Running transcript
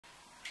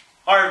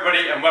Hi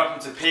everybody and welcome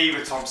to PE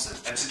with Thompson,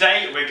 and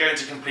today we're going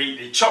to complete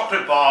the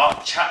chocolate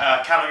bar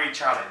calorie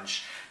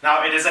challenge.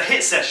 Now it is a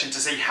HIIT session to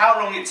see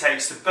how long it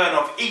takes to burn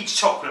off each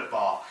chocolate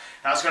bar.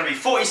 Now it's going to be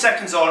 40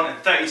 seconds on and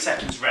 30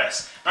 seconds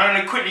rest. Now I'm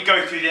going to quickly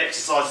go through the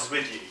exercises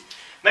with you.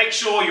 Make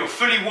sure you're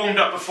fully warmed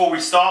up before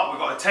we start. We've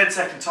got a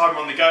 10-second timer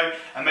on the go,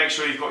 and make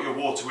sure you've got your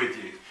water with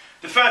you.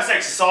 The first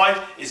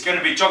exercise is going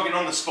to be jogging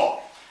on the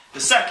spot. The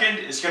second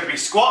is going to be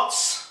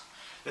squats.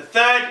 The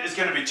third is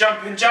going to be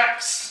jumping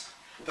jacks.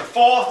 The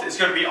fourth is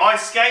going to be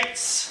ice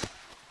skates.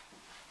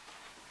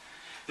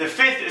 The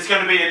fifth is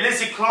going to be a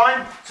lizard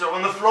climb, so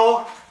on the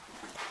floor,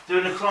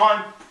 doing a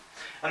climb.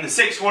 And the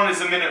sixth one is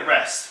a minute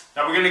rest.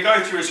 Now we're going to go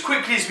through as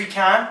quickly as we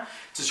can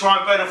to try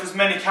and burn off as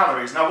many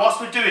calories. Now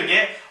whilst we're doing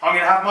it, I'm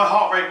going to have my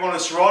heart rate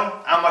monitor on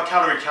and my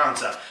calorie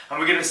counter. And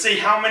we're going to see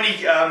how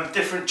many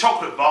different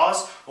chocolate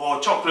bars or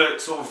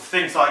chocolate sort of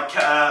things like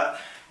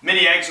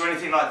mini eggs or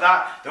anything like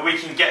that we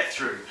can get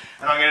through.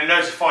 And I'm going to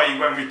notify you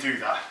when we do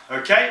that.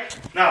 Okay?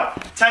 Now,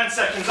 10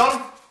 seconds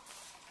on.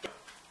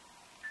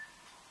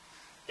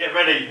 Get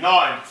ready.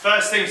 9.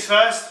 First things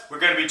first, we're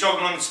going to be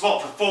jogging on the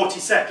spot for 40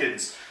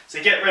 seconds.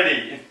 So get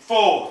ready. In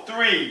 4,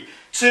 3,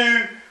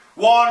 2,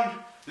 1,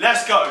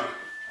 let's go.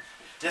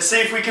 Let's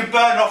see if we can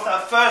burn off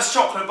that first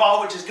chocolate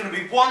bar, which is going to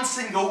be one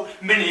single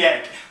mini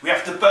egg. We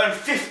have to burn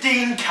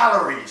 15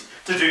 calories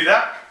to do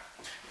that.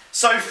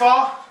 So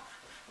far,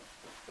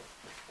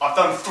 I've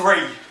done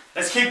 3.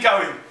 Let's keep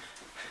going.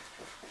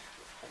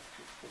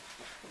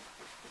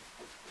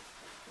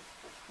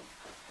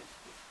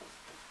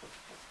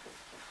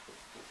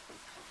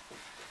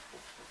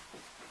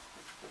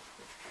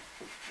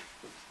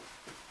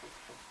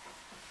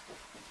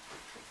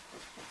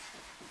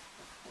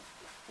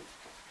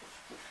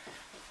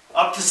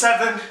 Up to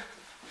 7.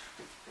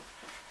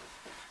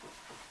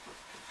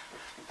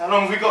 How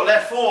long have we got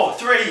left? 4,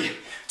 3,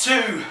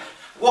 2,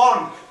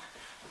 1.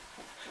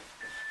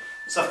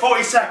 So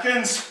 40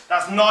 seconds,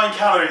 that's 9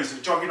 calories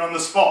of jogging on the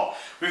spot.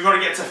 We've got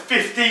to get to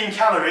 15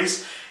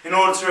 calories in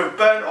order to have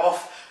burnt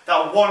off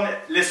that one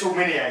little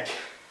mini egg.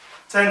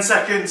 10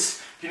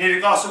 seconds. If you need a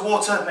glass of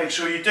water, make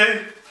sure you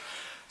do.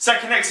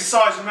 Second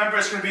exercise, remember,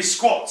 it's going to be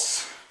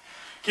squats.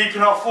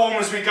 Keeping our form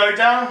as we go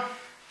down.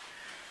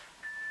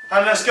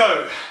 And let's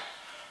go.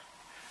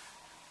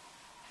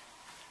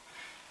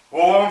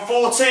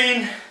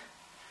 14,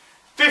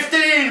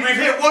 15, we've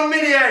hit 1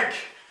 mini egg.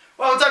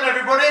 Well done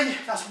everybody,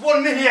 that's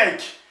 1 mini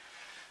egg.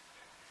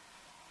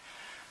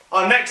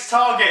 Our next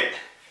target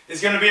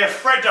is going to be a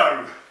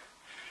Freddo.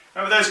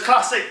 Remember those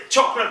classic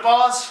chocolate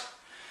bars?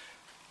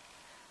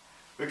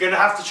 We're going to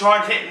have to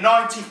try and hit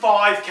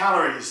 95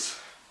 calories.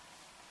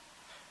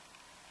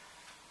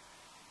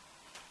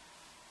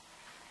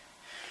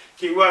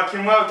 Keep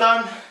working, well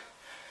done.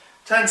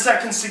 10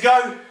 seconds to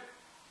go.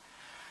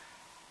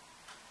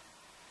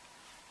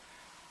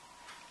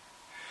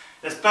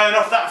 Let's burn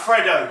off that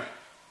Freddo.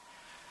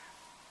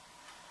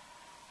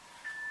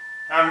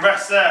 And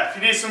rest there. If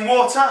you need some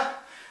water,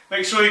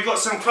 make sure you've got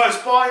some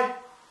close by.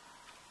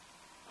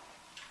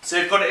 So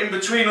you've got it in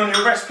between on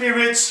your rest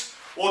periods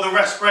or the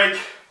rest break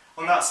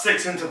on that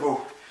 6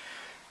 interval.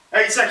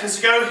 8 seconds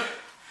to go.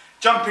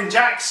 Jumping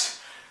jacks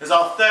is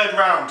our third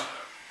round.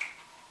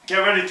 Get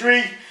ready,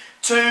 3,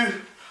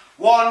 2,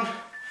 1,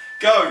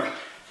 go.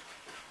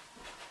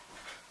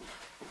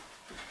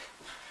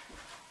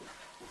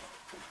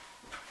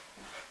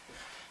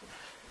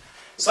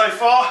 So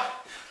far,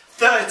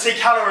 30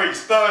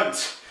 calories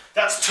burnt.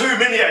 That's 2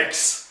 mini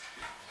eggs.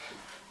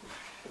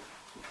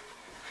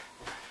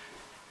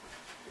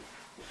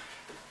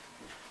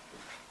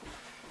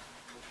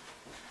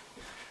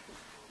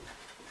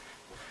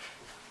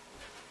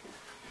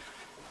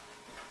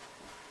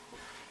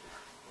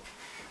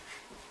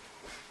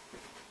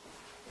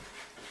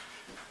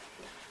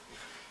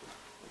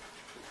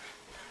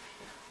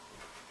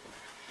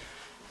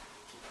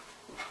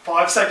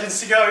 Five seconds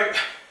to go.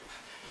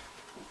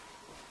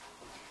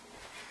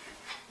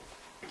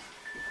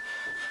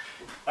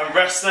 And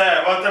rest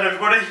there. Well done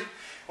everybody.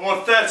 I'm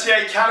on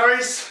 38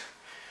 calories.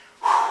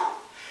 Whew.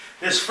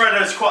 This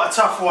Freddo is quite a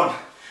tough one.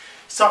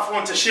 It's a tough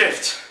one to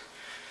shift.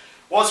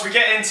 Once we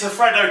get into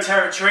Freddo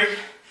territory,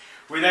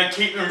 we then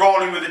keep them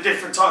rolling with the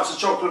different types of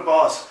chocolate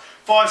bars.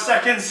 5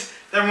 seconds,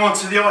 then we're on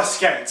to the ice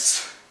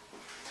skates.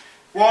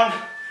 1,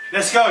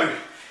 let's go.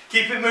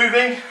 Keep it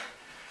moving.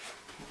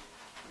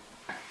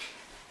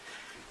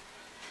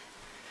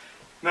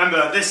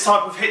 Remember, this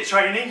type of HIIT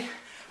training,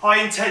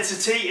 high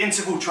intensity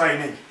interval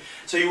training.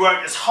 So you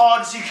work as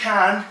hard as you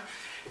can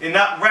in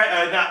that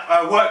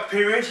work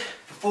period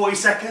for 40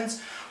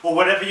 seconds or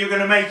whatever you're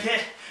going to make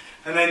it,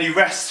 and then you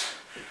rest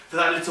for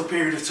that little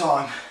period of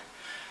time.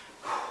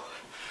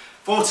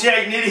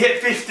 48, nearly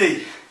hit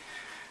 50.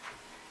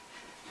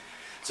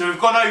 So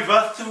we've gone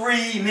over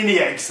 3 mini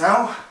eggs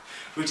now,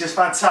 which is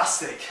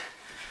fantastic.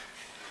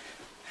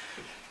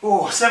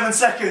 7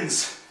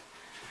 seconds.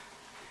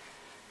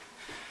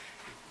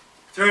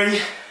 3,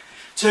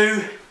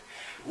 2,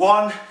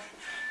 1.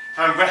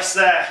 And rest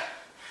there.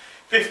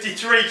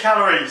 53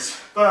 calories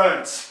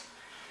burnt.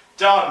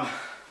 Done.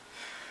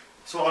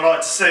 That's what I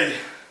like to see.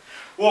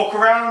 walk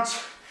around,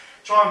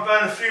 try and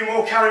burn a few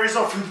more calories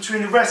off in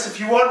between the rests if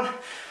you want.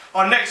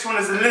 Our next one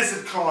is the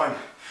lizard climb,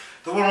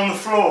 the one on the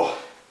floor.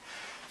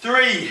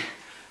 3,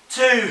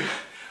 2,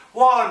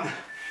 1,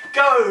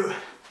 go.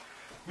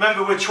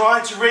 Remember, we're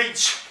trying to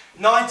reach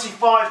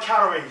 95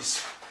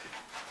 calories.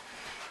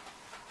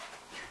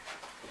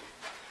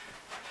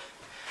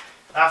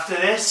 After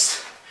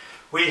this,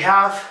 we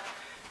have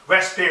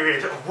rest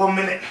period of 1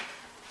 minute.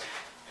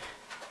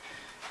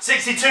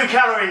 62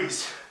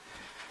 calories.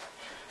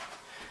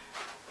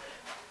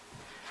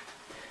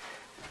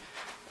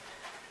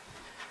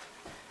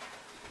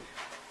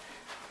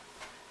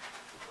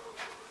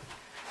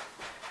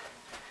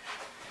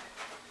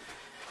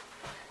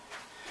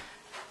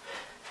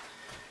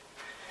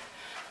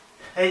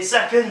 Eight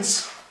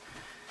seconds.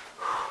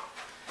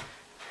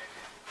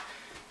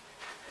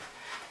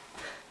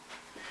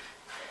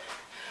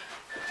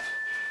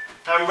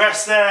 And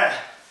rest there.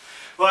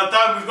 Well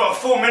done, we've got a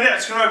 4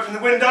 minutes. Going to open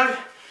the window.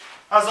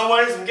 As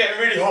always, I'm getting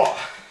really hot.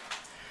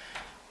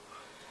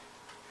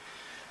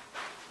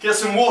 Get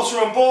some water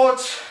on board.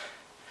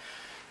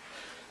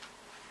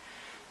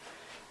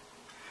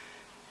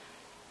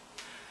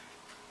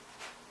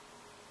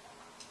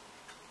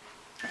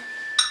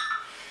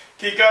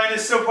 Keep going,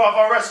 it's still part of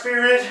our rest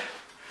period.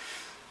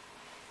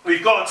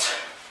 We've got,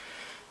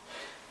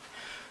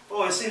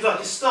 oh, it seems like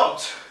it's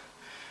stopped.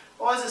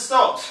 Why has it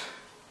stopped?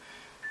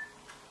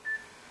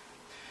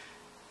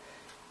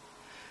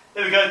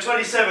 There we go,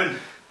 27.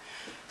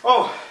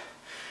 Oh,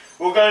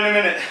 we'll go in a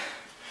minute.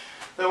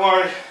 Don't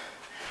worry,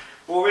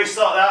 we'll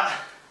restart that.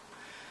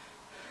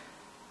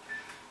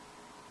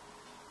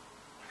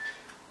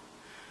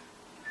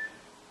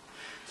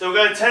 So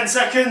we'll go 10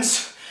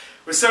 seconds.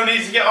 We still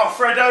need to get our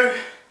Freddo.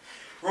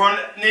 We're on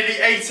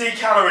nearly 80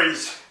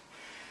 calories.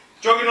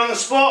 Jogging on the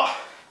spot.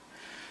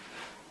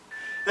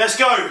 Let's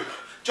go.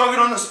 Jogging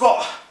on the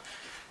spot.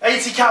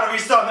 80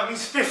 calories done. That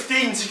means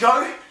 15 to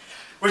go,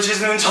 which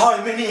is an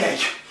entire mini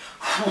egg.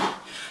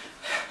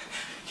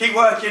 Keep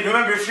working.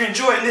 Remember, if you're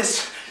enjoying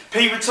this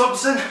P with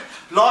Thompson,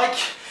 like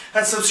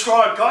and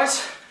subscribe,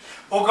 guys.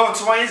 Or go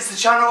onto my Insta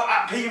channel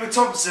at P with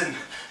Thompson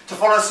to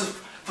follow us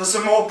for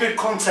some more good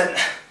content.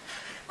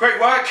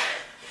 Great work.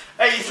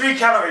 83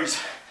 calories.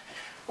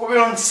 We'll be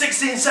on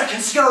 16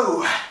 seconds to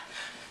go.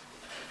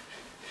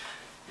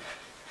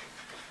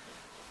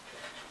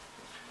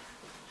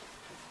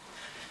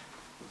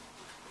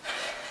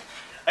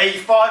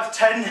 $85,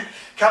 10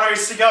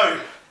 calories to go.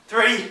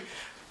 3,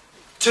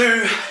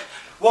 2,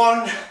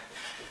 1,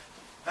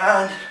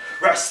 and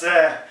rest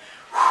there.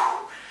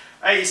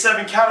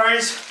 87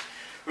 calories.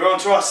 We're on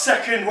to our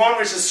second one,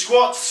 which is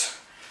squats.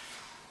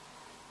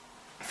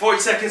 40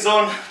 seconds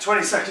on,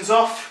 20 seconds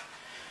off.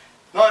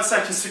 9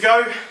 seconds to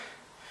go.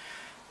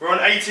 We're on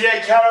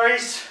 88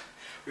 calories.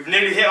 We've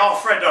nearly hit our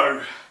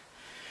Freddo.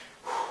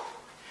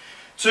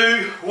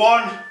 2,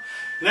 1,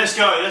 let's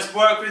go. Let's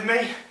work with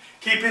me.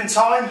 Keep in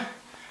time.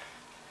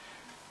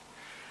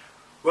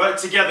 Work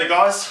together,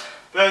 guys.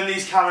 Burn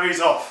these calories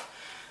off.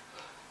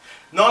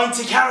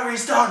 90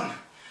 calories done.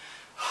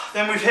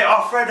 Then we've hit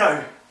our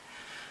Freddo.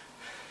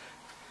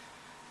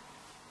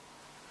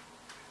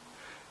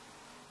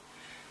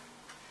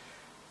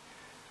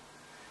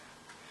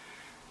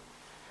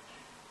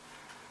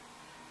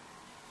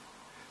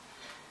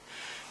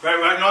 Great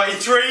work,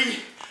 93.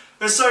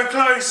 We're so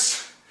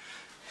close.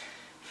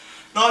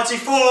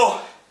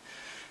 94.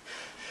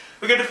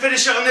 We're going to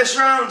finish it on this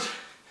round.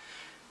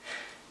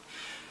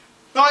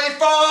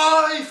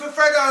 95 for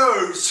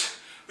Freddos.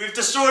 We've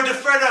destroyed the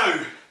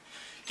Freddo.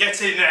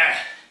 Get in there.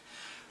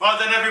 Right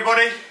then,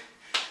 everybody.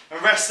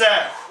 And rest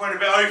there. Went a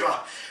bit over.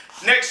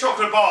 Next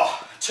chocolate bar.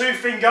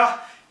 2-finger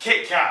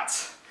Kit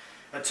Kat.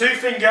 A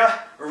 2-finger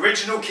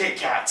original Kit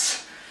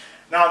Kat.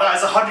 Now that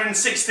is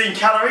 116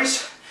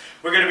 calories.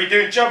 We're going to be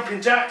doing jumping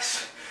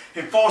jacks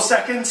in 4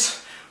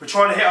 seconds. We're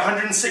trying to hit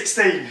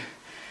 116.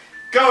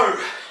 Go!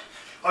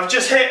 I've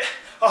just hit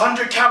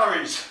 100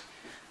 calories.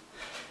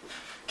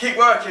 Keep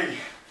working.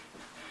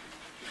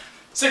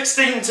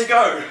 16 to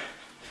go.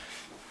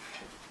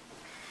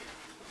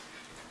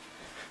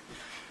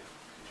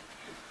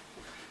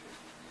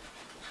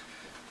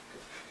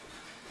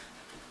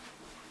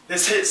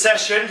 This HIIT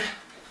session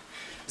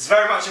is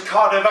very much a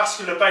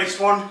cardiovascular based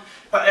one,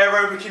 but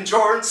aerobic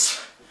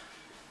endurance.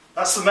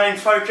 That's the main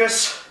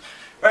focus,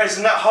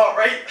 raising that heart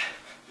rate.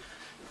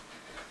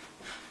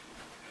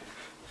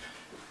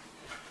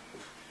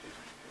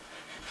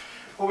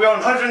 We'll be on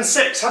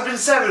 106,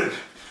 107,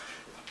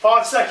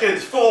 5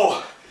 seconds,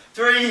 4,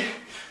 3,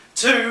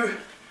 2,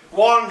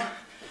 1,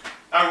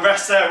 and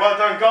rest there. Well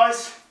done,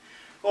 guys.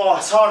 Oh,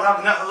 it's hard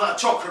having that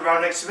chocolate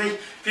around next to me.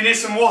 If you need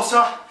some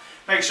water,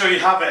 make sure you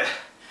have it.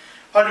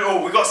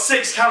 Oh, we've got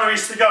 6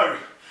 calories to go.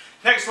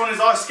 Next one is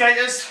ice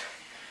skaters.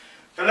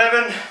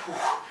 11,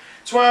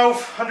 12,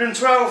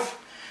 112,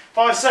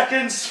 5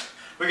 seconds.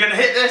 We're going to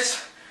hit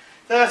this.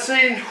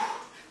 13,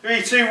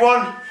 3, 2,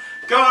 1,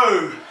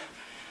 go.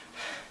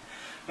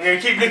 I'm going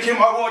to keep looking at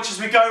my watch as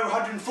we go.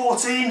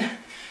 114,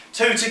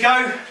 2 to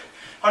go,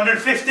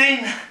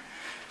 115,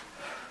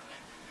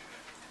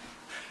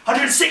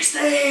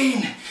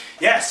 116.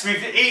 Yes,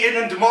 we've eaten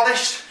and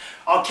demolished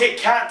our Kit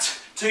Kat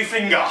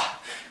 2-finger.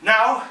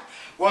 Now,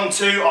 on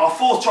to our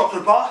 4th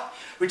chocolate bar,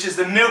 which is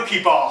the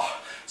Milky Bar.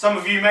 Some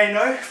of you may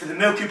know, for the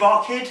Milky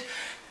Bar kid,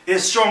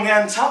 is strong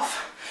and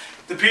tough.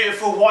 The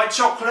beautiful white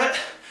chocolate,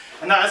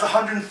 and that is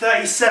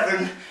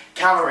 137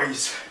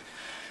 calories.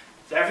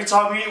 So every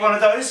time we eat one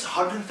of those,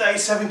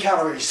 137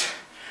 calories.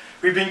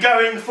 We've been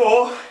going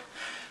for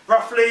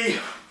roughly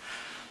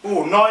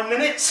 9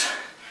 minutes.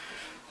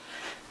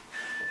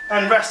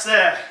 And rest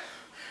there.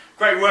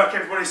 Great work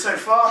everybody so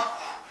far.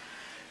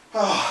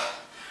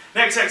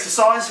 Next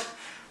exercise,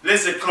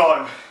 lizard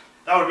climb.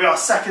 That would be our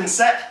 2nd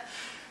set,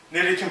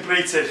 nearly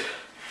completed.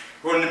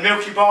 We're on the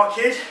Milky Bar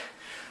kid,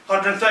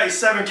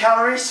 137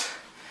 calories.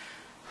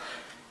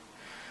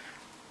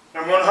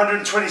 And we're on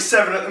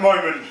 127 at the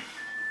moment.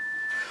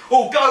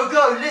 Oh,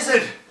 go,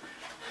 lizard!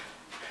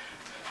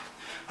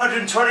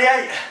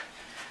 128.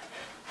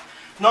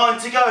 9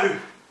 to go.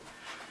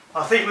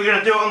 I think we're going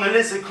to do it on the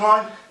lizard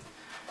climb.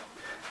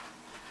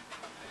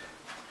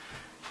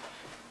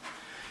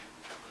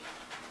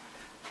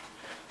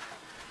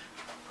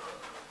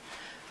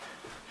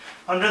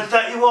 Under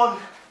 31.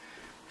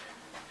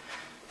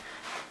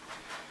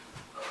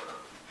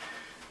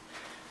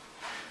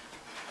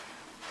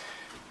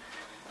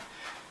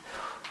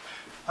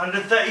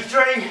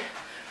 133,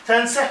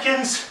 10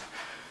 seconds.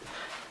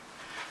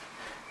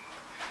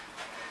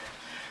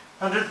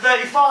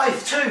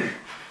 135, 2.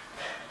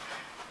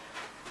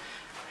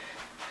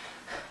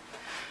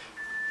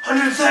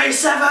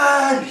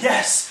 137,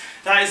 yes,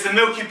 that is the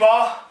Milky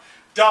Bar,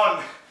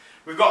 done.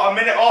 We've got a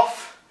minute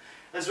off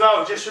as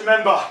well, just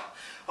remember,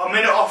 a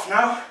minute off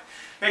now.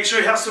 Make sure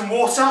you have some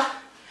water,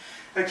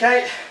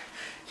 okay,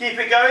 keep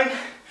it going.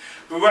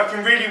 We're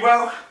working really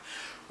well.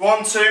 We're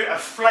on to a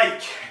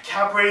flake, a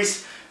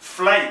Cadbury's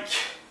flake.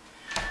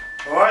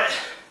 Alright,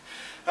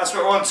 that's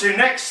what we're on to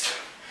next.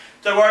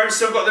 Don't worry, we've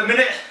still got the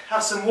minute.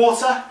 Have some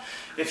water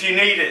if you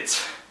need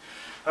it.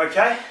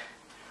 Okay?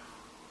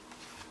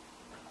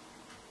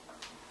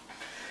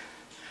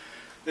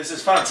 This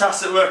is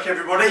fantastic work,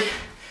 everybody.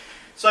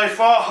 So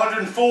far,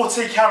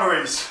 140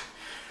 calories.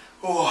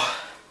 Oh.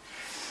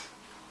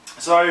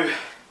 So,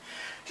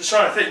 just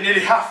trying to think, nearly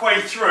halfway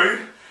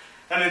through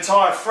an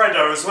entire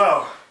Freddo as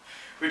well,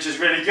 which is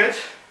really good.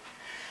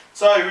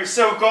 So, we've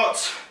still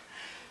got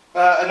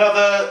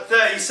another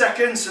 30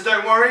 seconds, so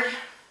don't worry.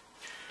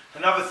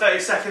 Another 30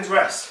 seconds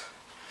rest.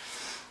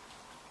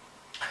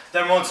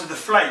 Then we're on to the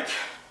flake,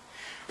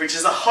 which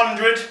is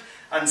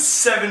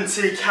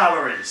 170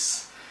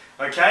 calories.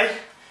 Okay?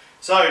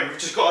 So we've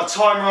just got a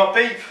timer or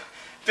beep,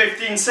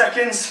 15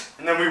 seconds,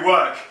 and then we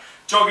work.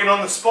 Jogging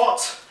on the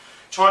spot,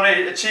 trying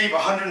to achieve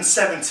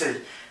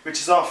 170, which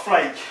is our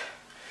flake.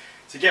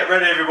 So get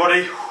ready,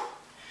 everybody.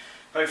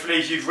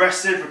 Hopefully you've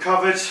rested,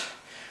 recovered,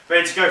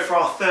 ready to go for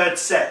our 3rd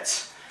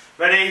set.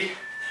 Ready?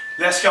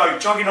 Let's go.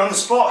 Jogging on the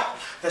spot.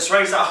 Let's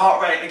raise that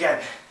heart rate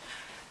again.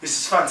 This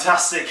is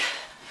fantastic.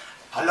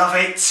 I love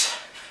it.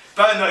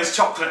 Burn those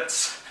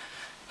chocolates.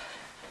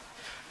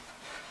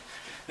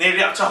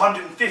 Nearly up to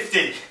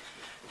 150.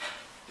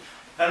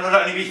 And it'll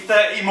only be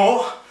 30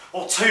 more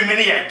or 2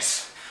 mini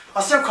eggs.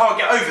 I still can't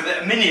get over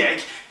that a mini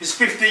egg is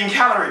 15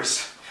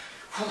 calories.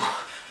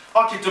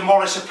 I could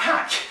demolish a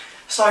pack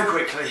so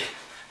quickly.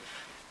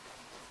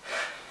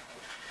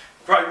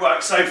 Great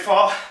work so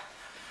far.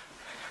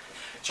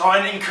 Try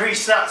and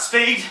increase that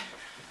speed.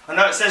 I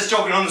know it says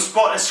jogging on the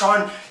spot, let's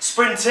try and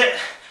sprint it.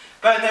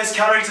 Burn those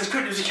calories as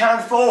quickly as you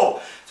can.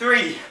 4,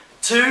 3,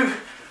 2,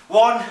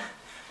 1.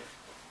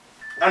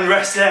 And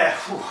rest there.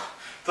 Thought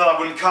that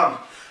wouldn't come.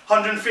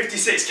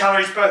 156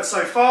 calories burnt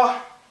so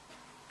far.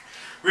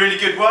 Really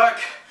good work.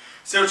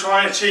 Still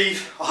trying to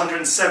achieve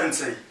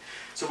 170.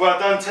 So well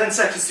done, 10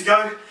 seconds to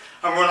go.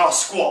 And we're on our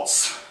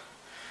squats.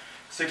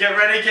 So get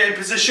ready, get in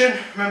position.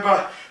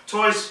 Remember,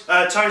 toes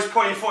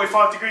pointing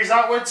 45 degrees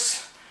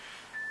outwards.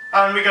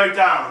 And we go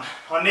down.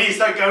 Our knees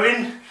don't go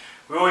in.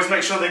 We always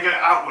make sure they go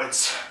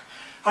outwards.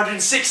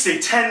 160,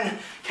 10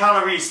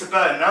 calories to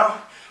burn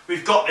now.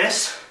 We've got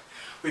this.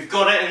 We've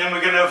got it, and then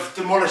we're going to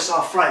demolish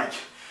our flake.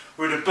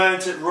 We would have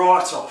burnt it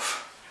right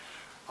off.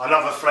 I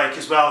love a flake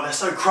as well. They're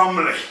so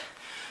crumbly.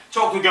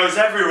 Chocolate goes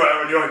everywhere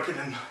when you open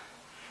them.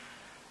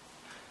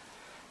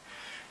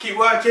 Keep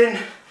working.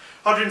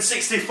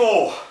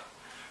 164.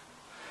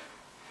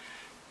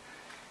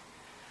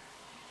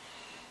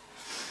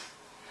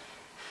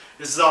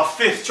 This is our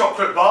 5th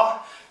chocolate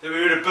bar that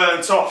we would have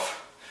burnt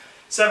off.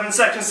 7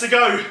 seconds to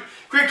go.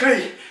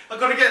 Quickly, I've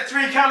got to get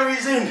 3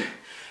 calories in.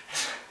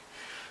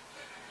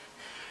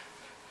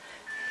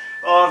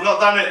 Oh, I've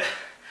not done it.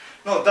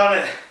 Not done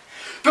it.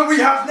 But we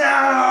have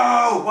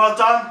now! Well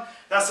done.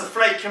 That's a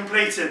flake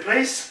completed,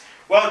 please.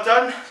 Well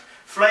done.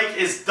 Flake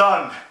is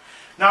done.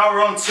 Now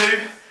we're on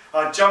to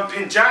our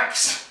jumping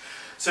jacks.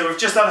 So we've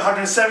just done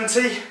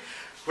 170.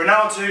 We're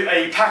now on to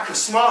a pack of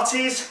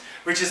Smarties,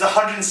 which is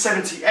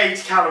 178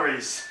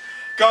 calories.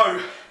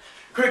 Go,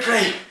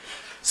 quickly.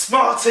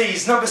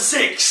 Smarties, number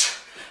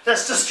 6.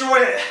 Let's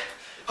destroy it.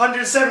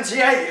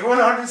 178, we're on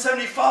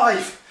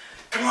 175.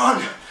 Come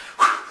on.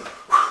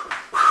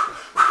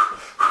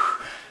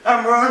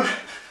 And we're on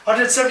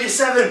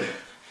 177.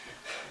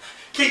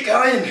 Keep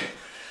going.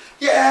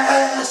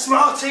 Yeah,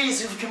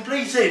 Smarties, we've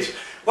completed.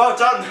 Well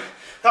done.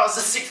 That was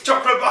the 6th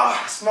chocolate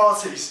bar,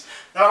 Smarties.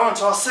 Now on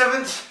to our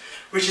 7th,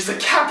 which is the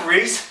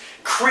Cadbury's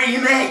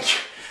Cream Egg.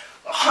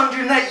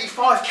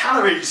 185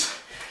 calories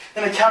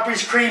in a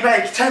Cadbury's Cream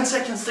Egg. 10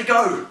 seconds to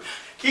go.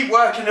 Keep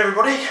working,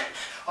 everybody.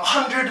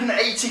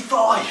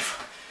 185.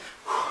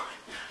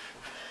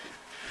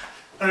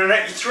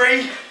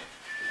 183.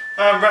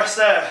 And rest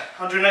there.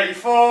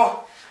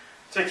 184.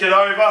 Tick it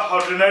over.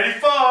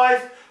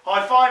 185.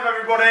 High five,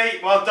 everybody.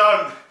 Well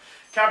done.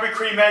 Cadbury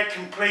Cream Egg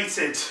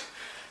completed.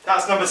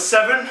 That's number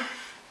 7.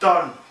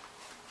 Done.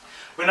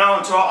 We're now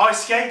onto our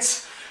ice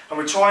skates, and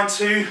we're trying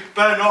to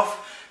burn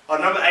off our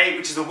number 8,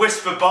 which is the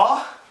Whisper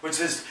Bar, which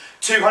is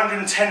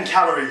 210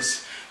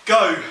 calories.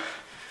 Go.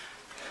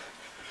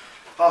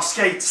 Our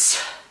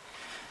skates.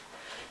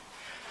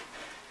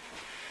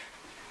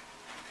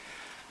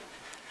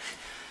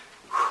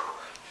 Whew.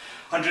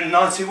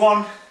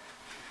 191.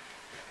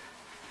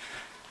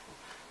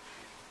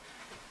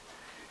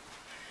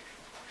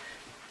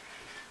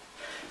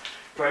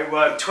 Great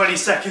work. 20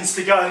 seconds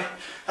to go.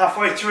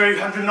 Halfway through,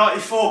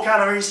 194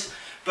 calories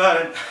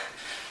burnt.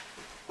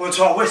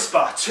 Onto our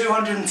Whisper,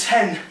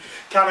 210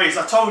 calories.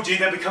 I told you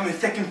they're becoming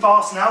thick and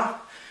fast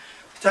now.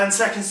 10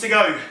 seconds to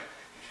go.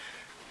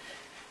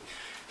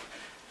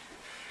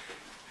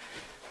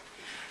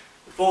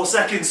 4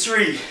 seconds,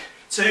 3,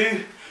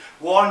 2,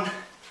 1.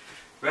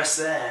 Rest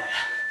there.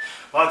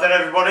 Well done,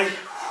 everybody.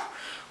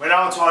 We're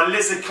now onto our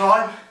lizard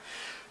climb.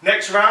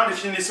 Next round,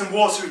 if you need some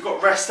water, we've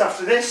got rest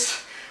after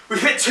this.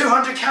 We've hit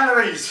 200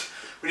 calories.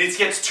 We need to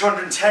get to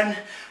 210.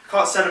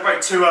 Can't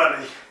celebrate too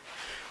early.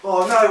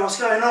 Oh no, what's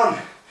going on?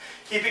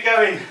 Keep it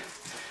going.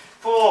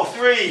 4,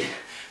 3,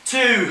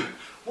 2,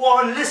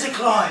 1, lizard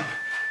climb.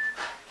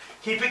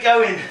 Keep it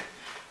going.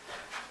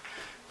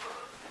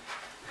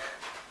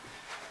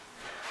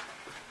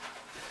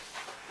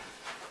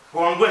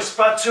 One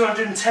Whisper,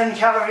 210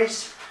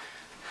 calories.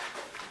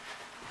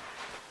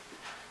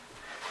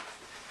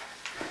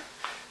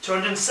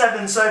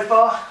 207 so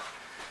far.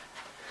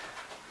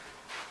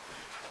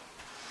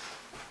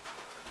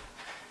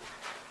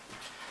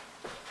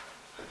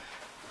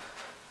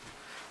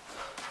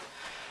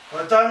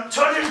 Well done.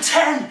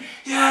 210!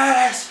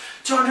 Yes!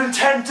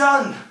 210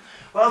 done!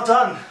 Well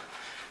done.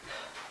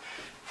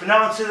 We're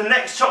now on to the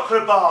next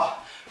chocolate bar,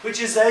 which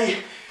is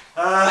a,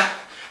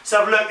 let's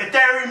have a look, a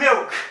dairy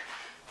milk.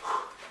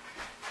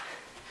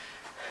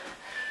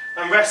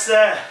 And rest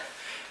there.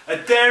 A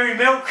dairy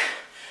milk,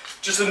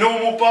 just a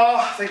normal bar,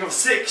 I think of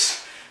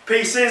 6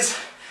 pieces.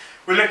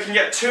 We're looking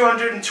at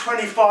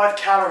 225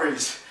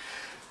 calories.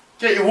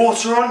 Get your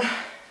water on.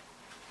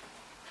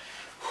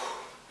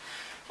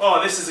 Oh,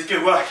 this is a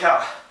good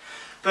workout.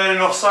 Burning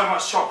off so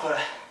much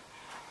chocolate.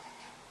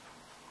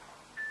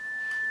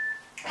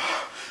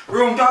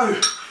 We're on go.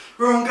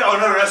 We're on go. Oh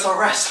no, that's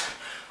our rest.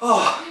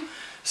 Oh,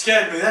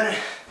 scared me then.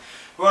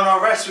 We're on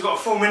our rest. We've got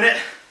a full minute.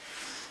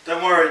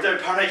 Don't worry,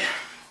 don't panic.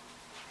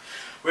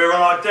 We're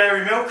on our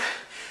dairy milk.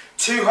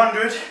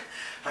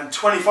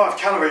 225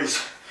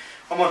 calories.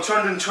 I'm on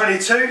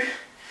 222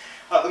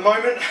 at the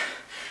moment.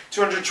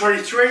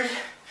 223.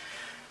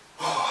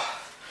 Oh.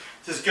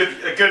 This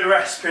is a good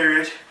rest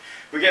period.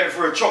 We're getting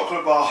for a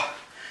chocolate bar.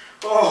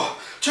 Oh,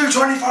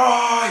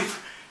 225!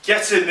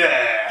 Get in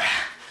there.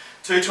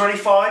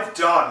 225,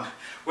 done.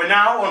 We're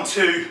now on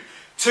to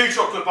 2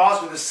 chocolate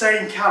bars with the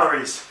same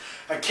calories.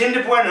 A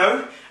Kinder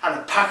Bueno and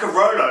a pack of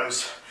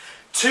Rolos.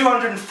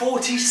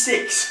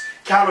 246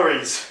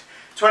 calories.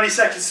 20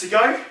 seconds to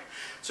go.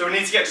 So we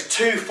need to get to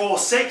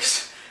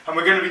 246, and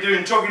we're going to be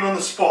doing jogging on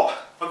the spot.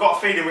 I've got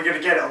a feeling we're going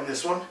to get it on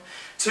this one.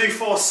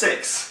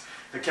 246,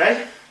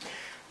 okay?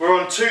 We're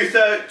on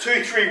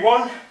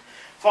 231,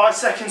 5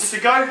 seconds to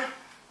go.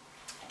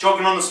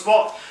 Jogging on the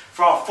spot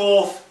for our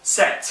 4th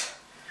set.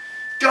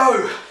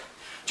 Go!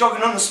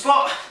 Jogging on the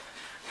spot.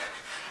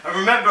 And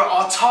remember,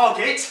 our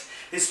target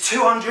is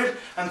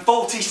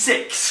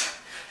 246.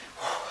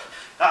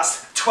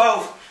 That's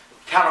 12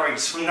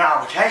 calories from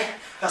now, okay?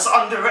 That's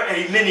under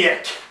a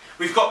mini-egg.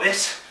 We've got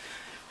this.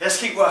 Let's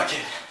keep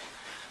working.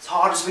 As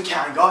hard as we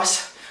can,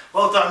 guys.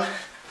 Well done.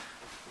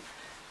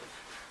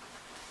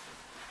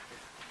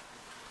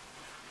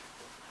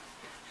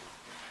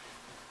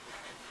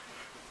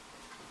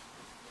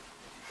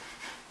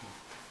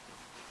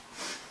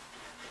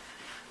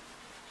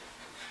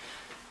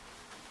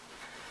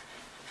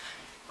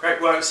 Great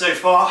work so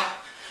far.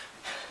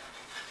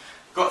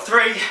 Got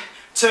 3,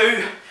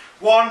 2,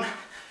 1,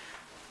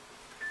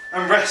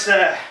 and rest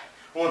there.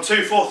 1,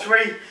 2, 4,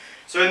 3.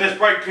 So in this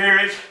break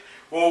period,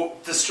 we'll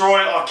destroy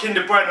our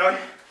Kinder Bueno.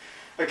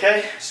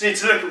 Okay, just need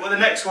to look at what the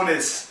next one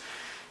is.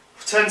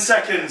 10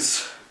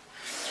 seconds.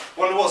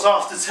 Wonder what's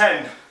after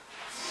 10.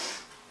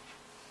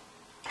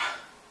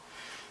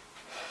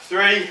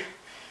 3,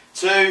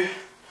 2,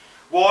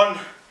 1.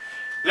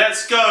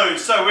 Let's go.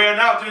 So we are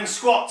now doing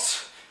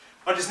squats.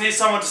 I just need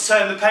someone to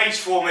turn the page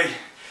for me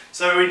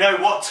so we know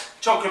what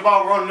chocolate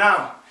bar we're on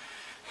now.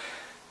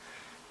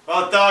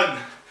 Well done.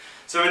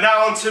 So we're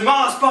now on to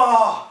Mars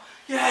bar.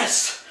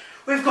 Yes,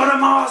 we've got a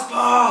Mars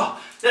bar.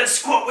 Let's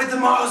squat with the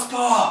Mars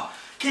bar.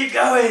 Keep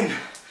going.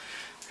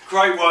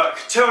 Great work.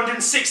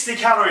 260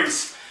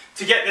 calories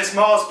to get this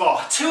Mars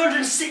bar.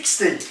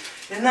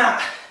 260 in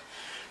that.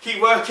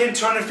 Keep working.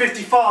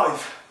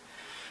 255.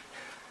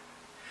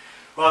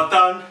 Well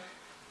done.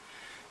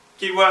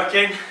 Keep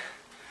working.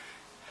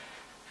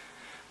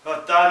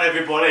 Well done,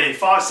 everybody.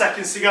 5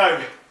 seconds to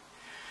go.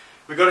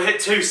 We've got to hit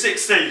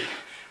 260.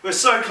 We're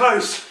so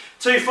close.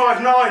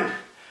 259.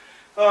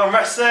 Oh, and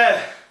rest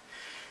there.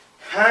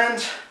 And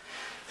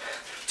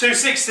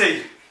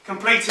 260.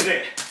 Completed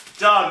it.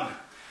 Done.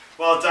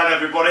 Well done,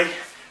 everybody.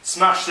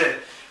 Smashed it.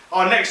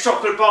 Our next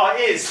chocolate bar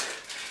is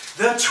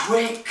the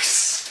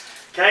Twix.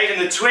 Okay, and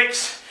the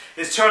Twix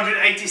is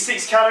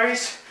 286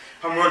 calories,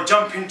 and we're on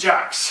jumping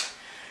jacks.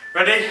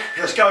 Ready?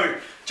 Let's go.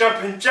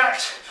 Jumping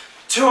jacks.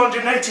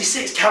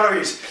 286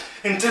 calories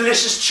in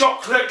delicious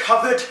chocolate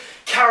covered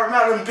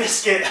caramel and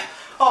biscuit.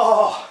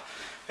 Oh,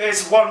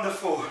 it's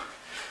wonderful.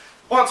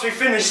 Once we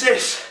finish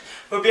this,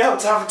 we'll be able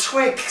to have a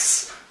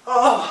Twix.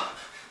 Oh,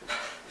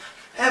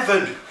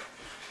 heaven.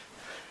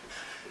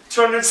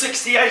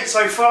 268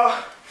 so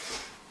far.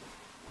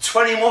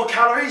 20 more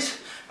calories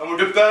and we'll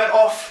have burnt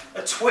off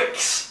a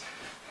Twix.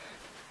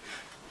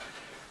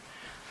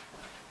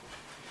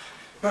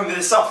 Remember,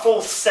 this is our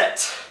 4th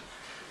set.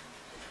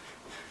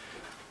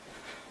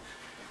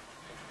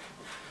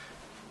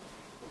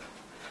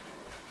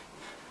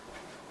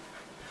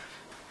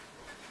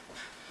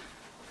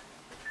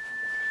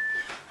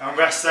 And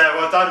rest there,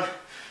 well done.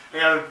 I'm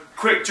going to have a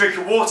quick drink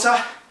of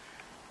water.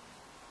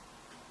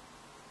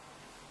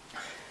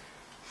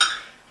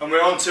 And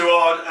we're on to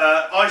our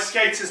ice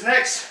skaters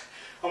next.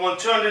 I'm on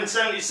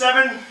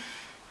 277.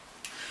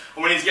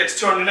 And we need to get to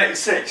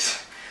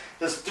 286.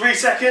 There's 3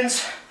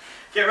 seconds.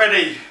 Get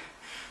ready.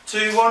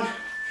 2, 1.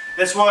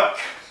 Let's work.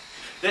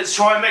 Let's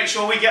try and make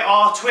sure we get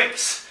our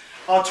Twix,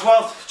 our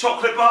 12th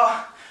chocolate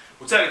bar.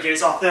 Well, technically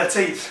it's our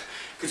 13th,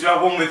 because we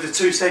have one with the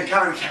 2 same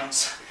calorie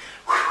counts.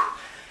 Whew.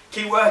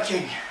 Keep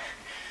working.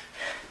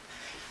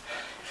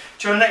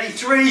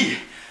 283.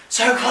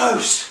 So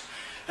close.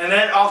 And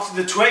then after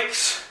the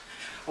Twix,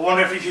 I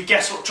wonder if you could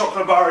guess what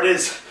chocolate bar it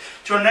is.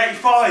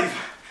 285.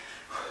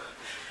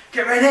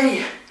 Get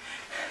ready.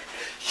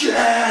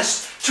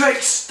 Yes!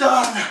 Twix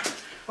done.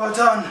 Well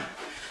done.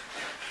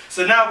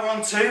 So now we're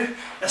on to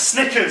a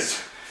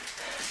Snickers.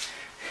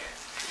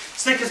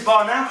 Snickers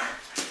bar now.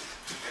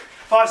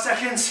 5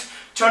 seconds.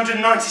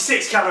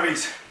 296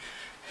 calories.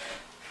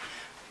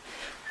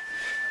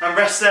 And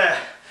rest there.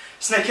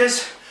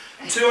 Snickers.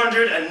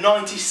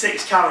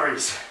 296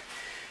 calories.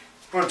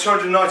 We're on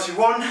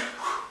 291.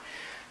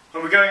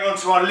 And we're going on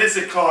to our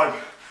lizard climb.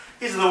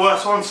 These are the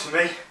worst ones for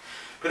me,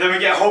 but then we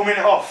get a whole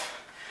minute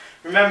off.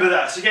 Remember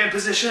that. So get in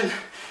position.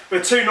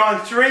 We're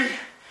 293.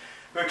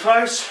 We're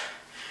close.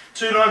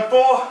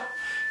 294.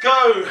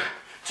 Go.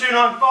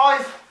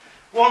 295.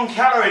 1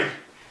 calorie.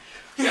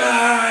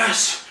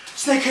 Yes!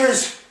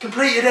 Snickers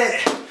completed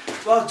it.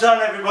 Well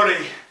done,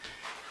 everybody.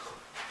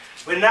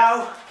 We're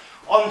now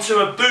on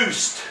to a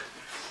boost.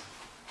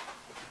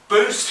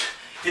 Boost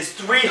is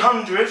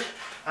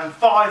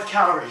 305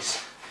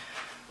 calories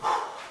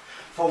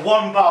for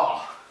 1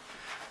 bar.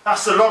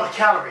 That's a lot of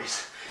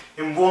calories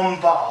in 1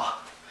 bar.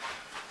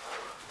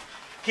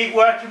 Keep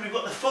working, we've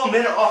got the full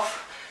minute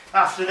off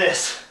after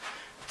this.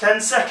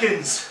 10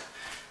 seconds.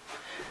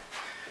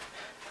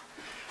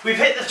 We've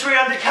hit the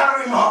 300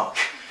 calorie mark.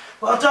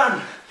 Well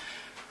done.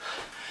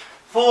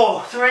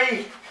 4,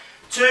 3,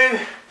 2,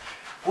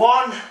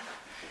 1.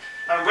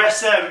 And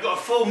rest there, we've got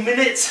a full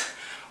minute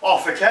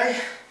off,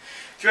 okay?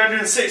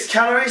 306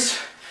 calories.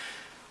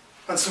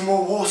 And some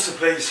more water,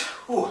 please.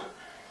 Ooh.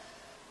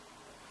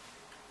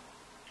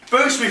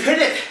 Boost, we've hit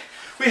it.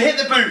 We hit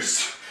the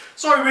boost.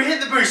 Sorry, we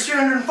hit the boost,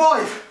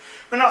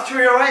 305. We're now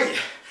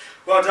 308.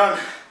 Well done.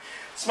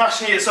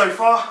 Smashing it so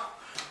far.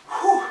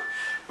 Whew.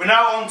 We're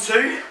now on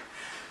to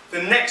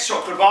the next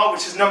chocolate bar,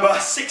 which is number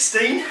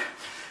 16.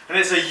 And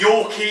it's a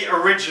Yorkie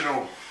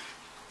Original.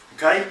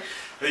 Okay?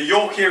 A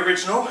Yorkie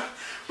Original,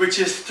 which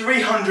is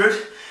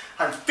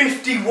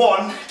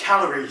 351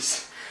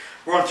 calories.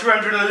 We're on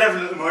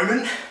 311 at the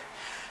moment.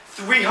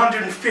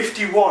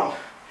 351.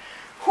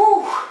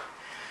 Whew.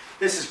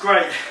 This is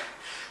great.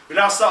 We're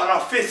now starting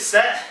our 5th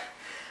set,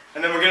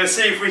 and then we're going to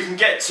see if we can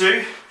get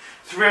to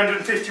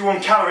 351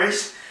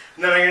 calories,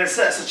 and then I'm going to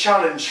set us a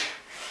challenge.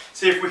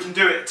 See if we can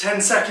do it. 10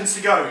 seconds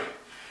to go.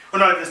 Oh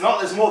no, there's not,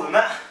 there's more than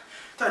that.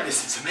 Don't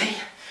listen to me.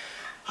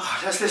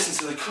 Oh, let's listen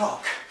to the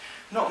clock,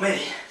 not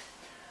me.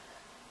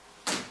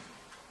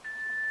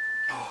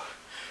 Oh.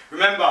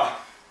 Remember,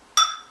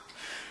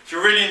 if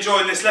you're really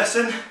enjoying this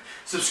lesson,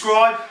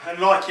 subscribe and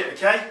like it,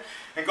 okay?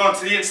 And go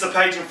onto the Insta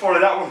page and follow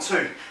that one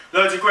too.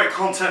 Loads of great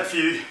content for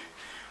you.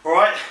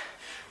 Alright,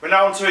 we're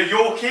now on to a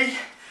Yorkie.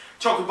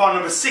 Chocolate bar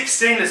number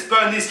 16. Let's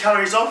burn these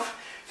calories off.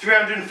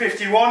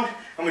 351,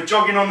 and we're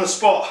jogging on the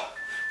spot.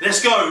 Let's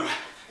go.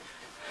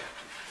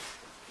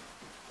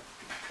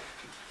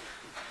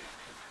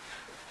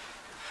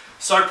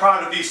 So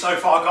proud of you so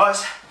far,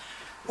 guys.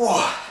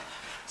 Oh,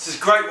 This is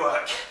great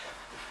work.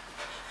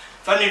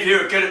 If any of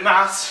you are good at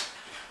maths,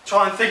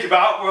 try and think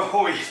about, what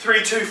are we,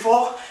 3, 2,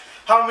 4?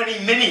 How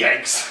many mini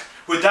eggs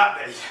would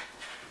that be?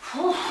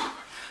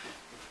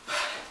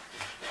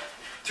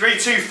 3,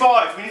 2,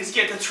 5. We need to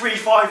get to 3,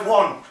 5,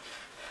 1.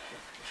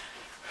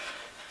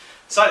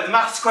 So the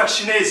maths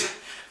question is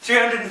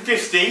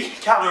 350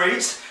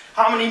 calories.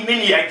 How many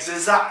mini eggs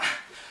is that?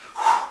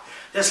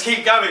 Let's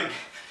keep going.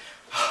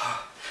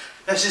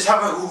 Let's just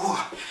have a...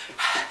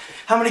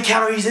 How many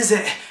calories is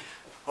it?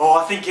 Oh,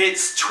 I think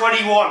it's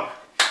 21.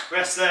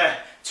 Rest there.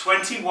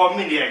 21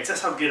 mini eggs.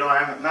 That's how good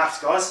I am at maths,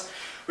 guys.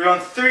 We're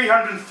on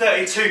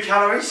 332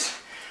 calories.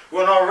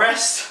 We're on our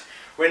rest.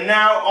 We're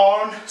now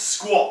on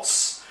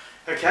squats.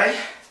 Okay?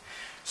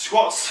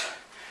 Squats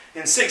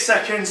in 6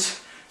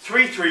 seconds.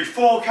 3, 3,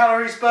 4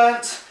 calories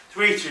burnt.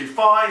 3, 3,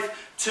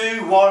 5,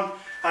 2, 1,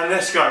 and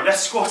let's go. Let's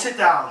squat it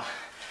down.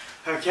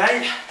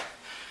 Okay?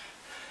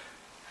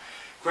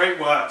 Great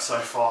work so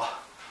far.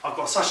 I've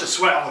got such a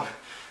sweat on.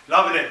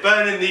 Loving it.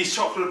 Burning these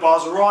chocolate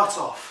bars right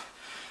off.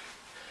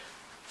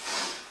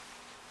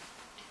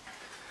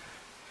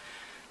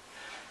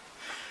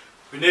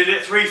 We nearly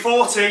at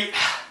 340.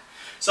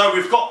 So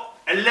we've got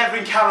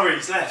 11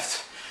 calories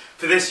left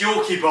for this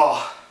Yorkie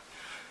bar.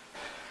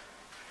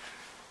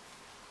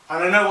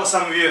 And I know what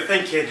some of you are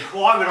thinking,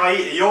 why would I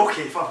eat a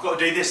Yorkie if I've got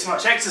to do this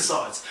much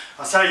exercise?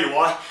 I'll tell you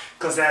why,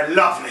 because they're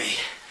lovely.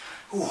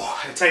 Ooh,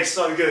 it tastes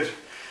so good.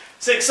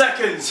 6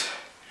 seconds.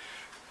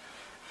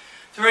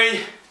 3,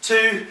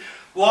 2,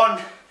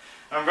 1,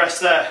 and rest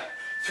there.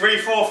 3,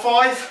 4,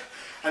 5,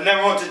 and then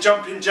we're on to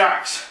jumping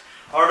jacks.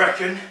 I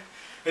reckon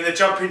in the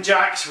jumping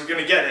jacks we're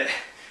going to get it,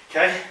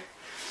 okay?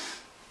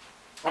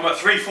 I'm at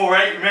 3, 4,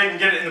 8, we may even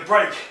get it in the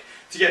break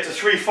to get to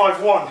 3,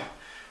 5, 1.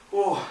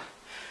 Ooh.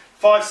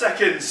 5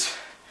 seconds.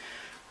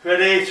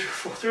 Ready?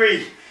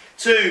 3,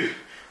 2,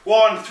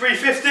 1,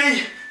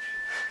 350.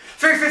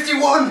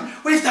 351.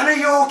 We've done a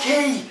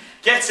Yorkie.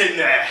 Get in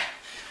there.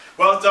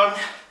 Well done.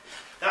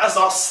 That's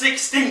our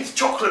 16th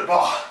chocolate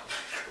bar.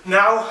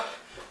 Now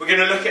we're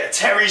going to look at a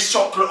Terry's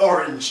chocolate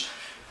orange.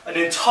 An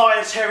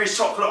entire Terry's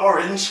chocolate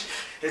orange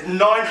is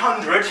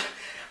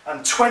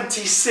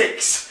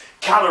 926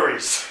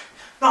 calories.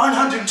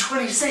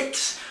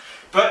 926.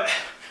 But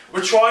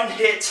we'll try and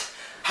hit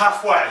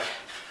halfway.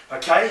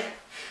 Okay,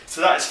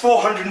 so that is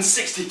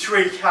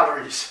 463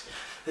 calories.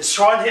 Let's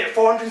try and hit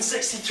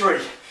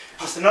 463.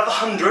 That's another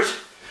 100.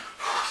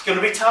 It's going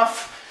to be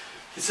tough,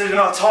 considering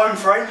our time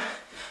frame.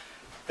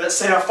 Let's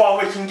see how far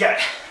we can get.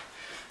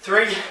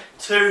 3,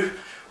 2,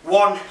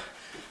 1,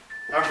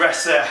 and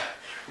rest there.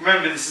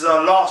 Remember, this is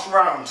our last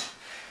round,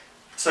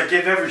 so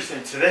give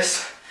everything to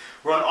this.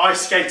 We're on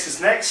ice skaters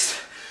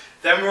next,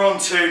 then we're on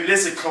to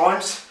lizard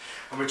climbs,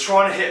 and we're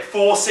trying to hit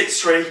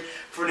 463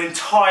 for an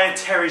entire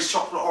Terry's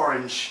chocolate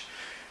orange.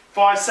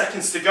 5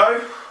 seconds to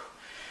go,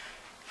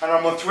 and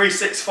I'm on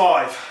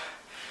 365.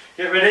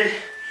 Get ready,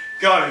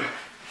 go.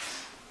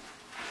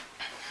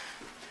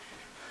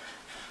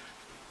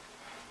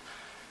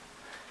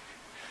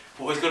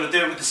 Always got to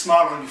do it with a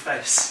smile on your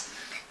face,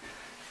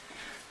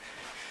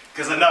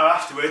 because I know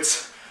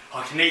afterwards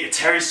I can eat a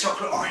Terry's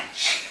chocolate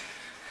orange.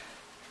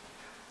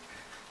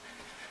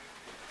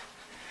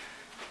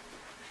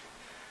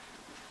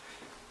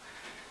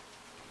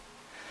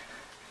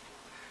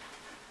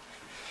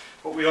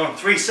 What are we on?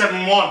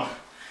 371.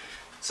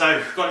 So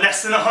we've got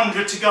less than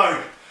 100 to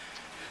go.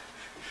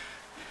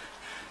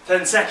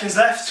 10 seconds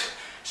left.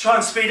 Let's try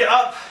and speed it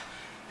up.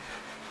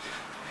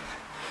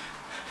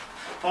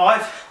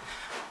 5,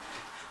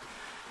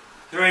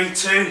 3,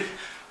 2,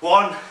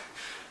 1,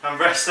 and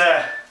rest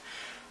there.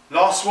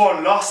 Last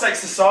one, last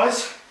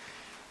exercise.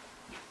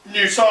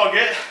 New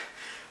target.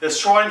 Let's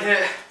try and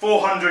hit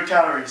 400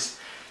 calories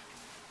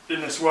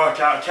in this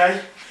workout,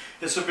 okay?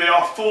 This will be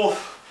our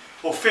 4th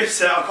or 5th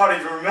set. I can't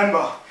even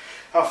remember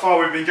how far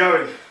we've been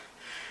going.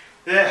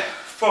 Yeah,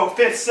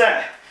 5th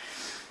set.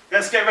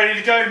 Let's get ready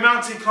to go,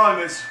 mountain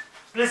climbers.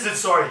 Blizzard,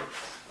 sorry.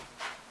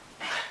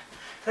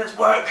 Let's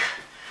work.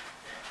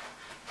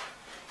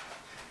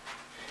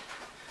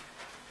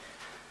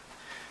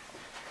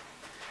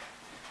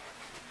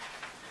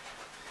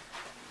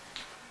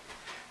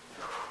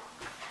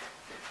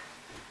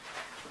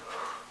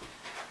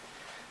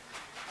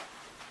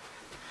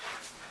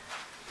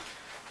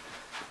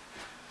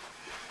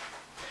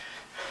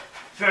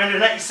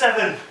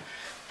 $387.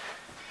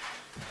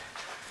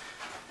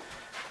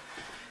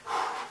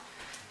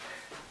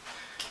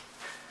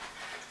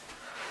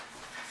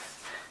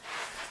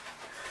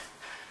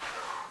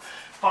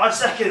 Five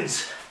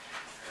seconds.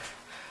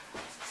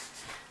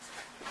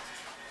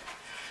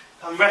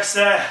 And rest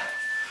there.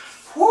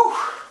 Woo!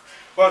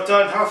 Well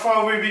done. How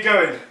far will we be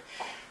going?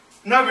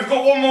 No, we've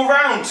got one more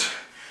round.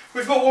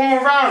 We've got one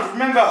more round.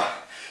 Remember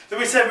that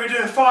we said we were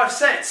doing 5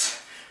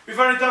 sets. We've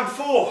only done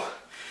 4.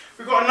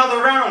 We've got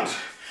another round.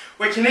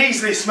 We can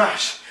easily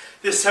smash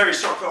this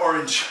Terry's chocolate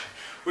orange.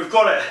 We've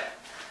got it.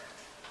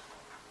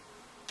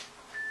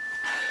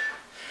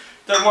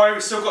 Don't worry,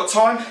 we've still got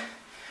time.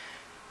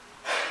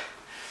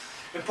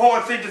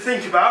 Important thing to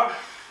think about.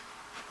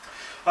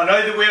 I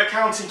know that we are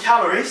counting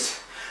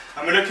calories,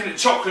 and we're looking at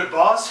chocolate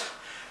bars,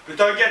 but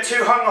don't get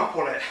too hung up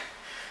on it,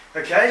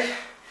 okay?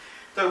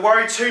 Don't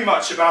worry too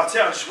much about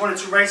it. I just wanted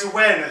to raise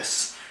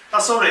awareness.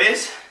 That's all it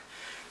is.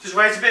 Just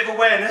raise a bit of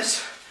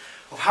awareness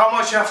of how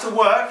much you have to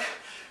work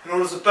in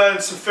order to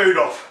burn some food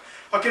off.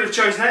 I could have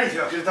chosen anything.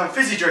 I could have done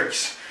fizzy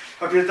drinks.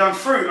 I could have done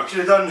fruit. I could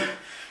have done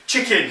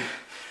chicken.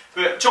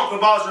 But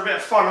chocolate bars are a bit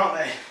of fun, aren't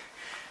they?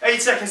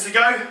 8 seconds to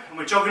go, and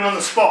we're jogging on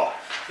the spot.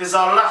 This is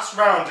our last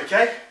round,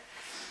 okay?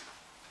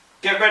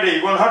 Get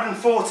ready.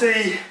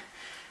 140,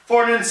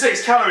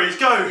 406 calories.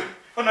 Go.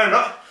 Oh no,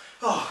 not.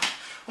 Oh,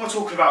 what am I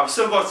talking about? We've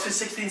still got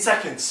 16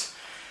 seconds.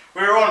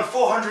 We're on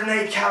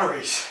 408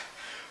 calories.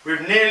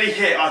 We've nearly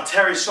hit our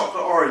Terry's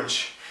chocolate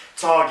orange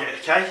target,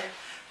 okay?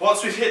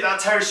 Once we've hit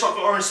that Terry's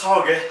chocolate orange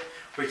target,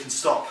 we can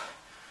stop.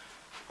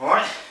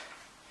 Alright?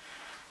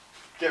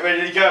 Get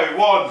ready to go.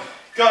 1,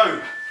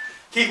 go.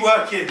 Keep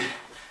working.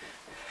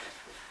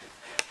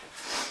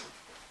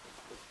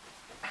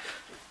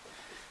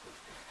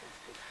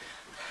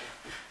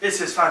 This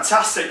is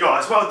fantastic,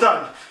 guys. Well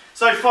done.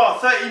 So far,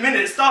 30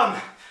 minutes done.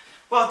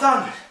 Well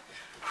done.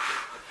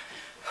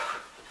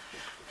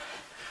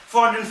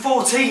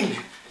 414.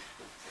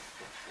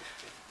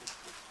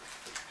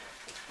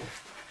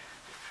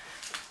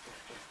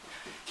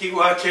 Keep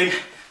working.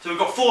 So we've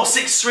got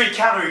 463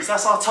 calories.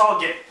 That's our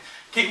target.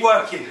 Keep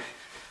working.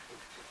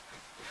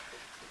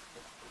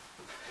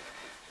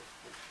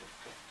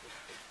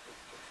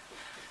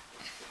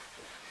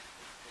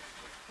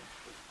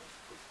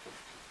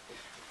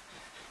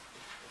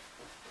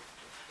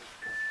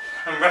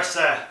 And rest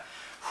there.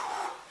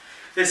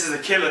 This is a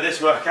killer, this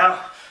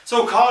workout. It's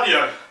all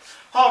cardio.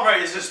 Heart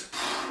rate is just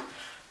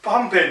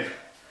pumping.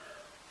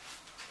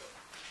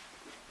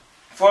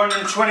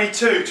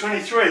 422,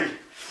 23.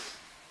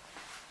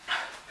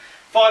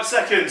 5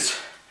 seconds.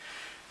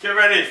 Get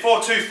ready.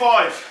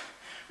 425.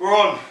 We're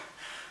on.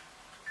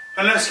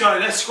 And let's go.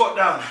 Let's squat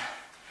down.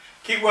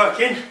 Keep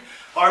working.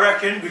 I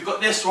reckon we've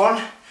got this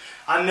one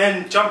and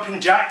then jumping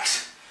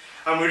jacks,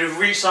 and we'd have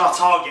reached our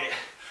target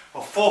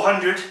of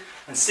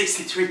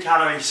 463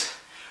 calories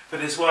for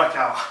this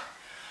workout,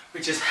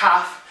 which is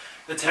half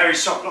the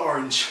Terry's chocolate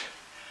orange.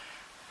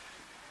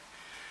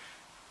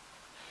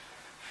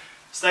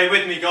 Stay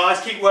with me,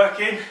 guys. Keep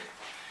working.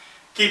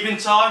 Keep in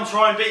time.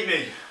 Try and beat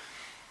me.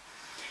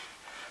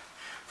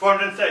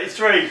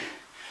 433.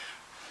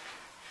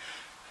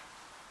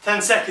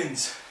 10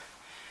 seconds.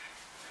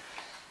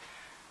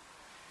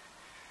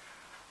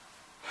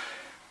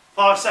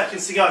 5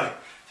 seconds to go.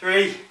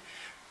 3,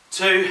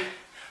 2,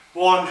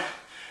 1,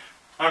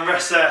 and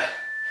rest there.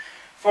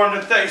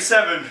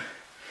 437.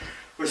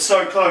 We're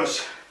so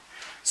close.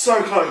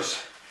 So close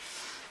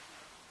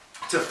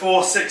to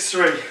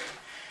 463.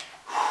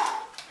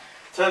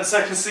 10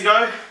 seconds to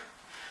go.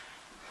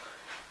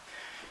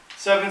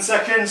 7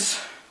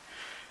 seconds.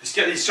 Let's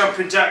get these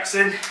jumping jacks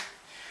in.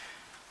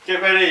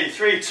 Get ready.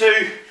 3,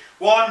 2,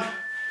 1,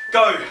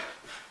 go.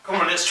 Come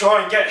on, let's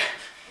try and get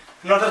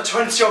another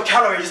 20 odd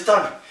calories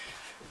done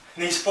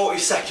in these 40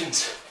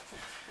 seconds.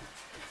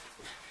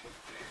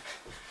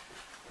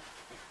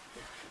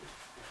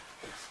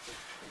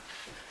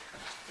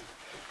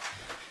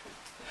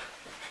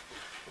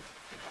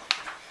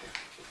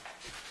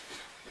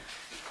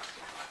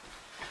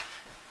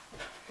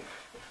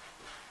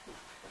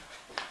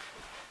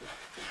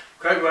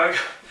 Great work.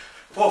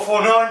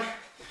 449.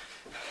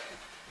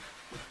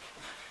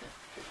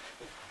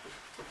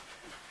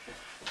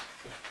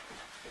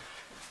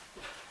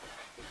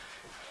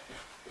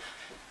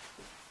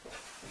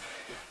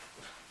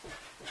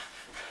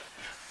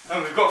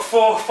 And we've got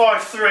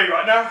 453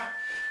 right now.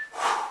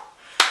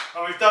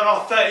 And we've done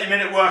our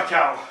 30-minute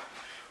workout.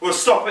 We'll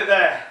stop it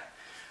there.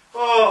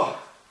 Oh,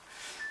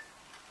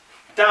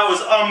 that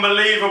was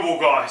unbelievable,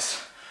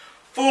 guys.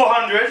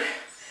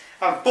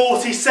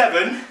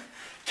 447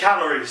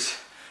 calories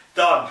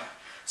done.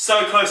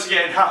 So close to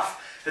getting half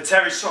the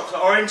Terry's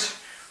chocolate orange.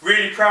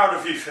 Really proud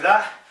of you for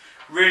that.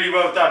 Really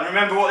well done.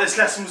 Remember what this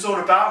lesson was all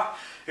about?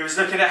 It was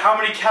looking at how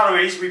many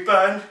calories we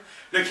burn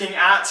looking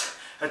at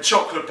a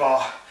chocolate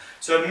bar.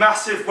 So a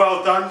massive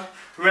well done.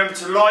 Remember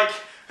to like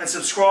and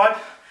subscribe.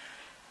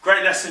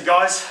 Great lesson,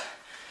 guys.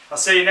 I'll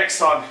see you next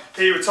time.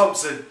 Peter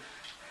Thompson.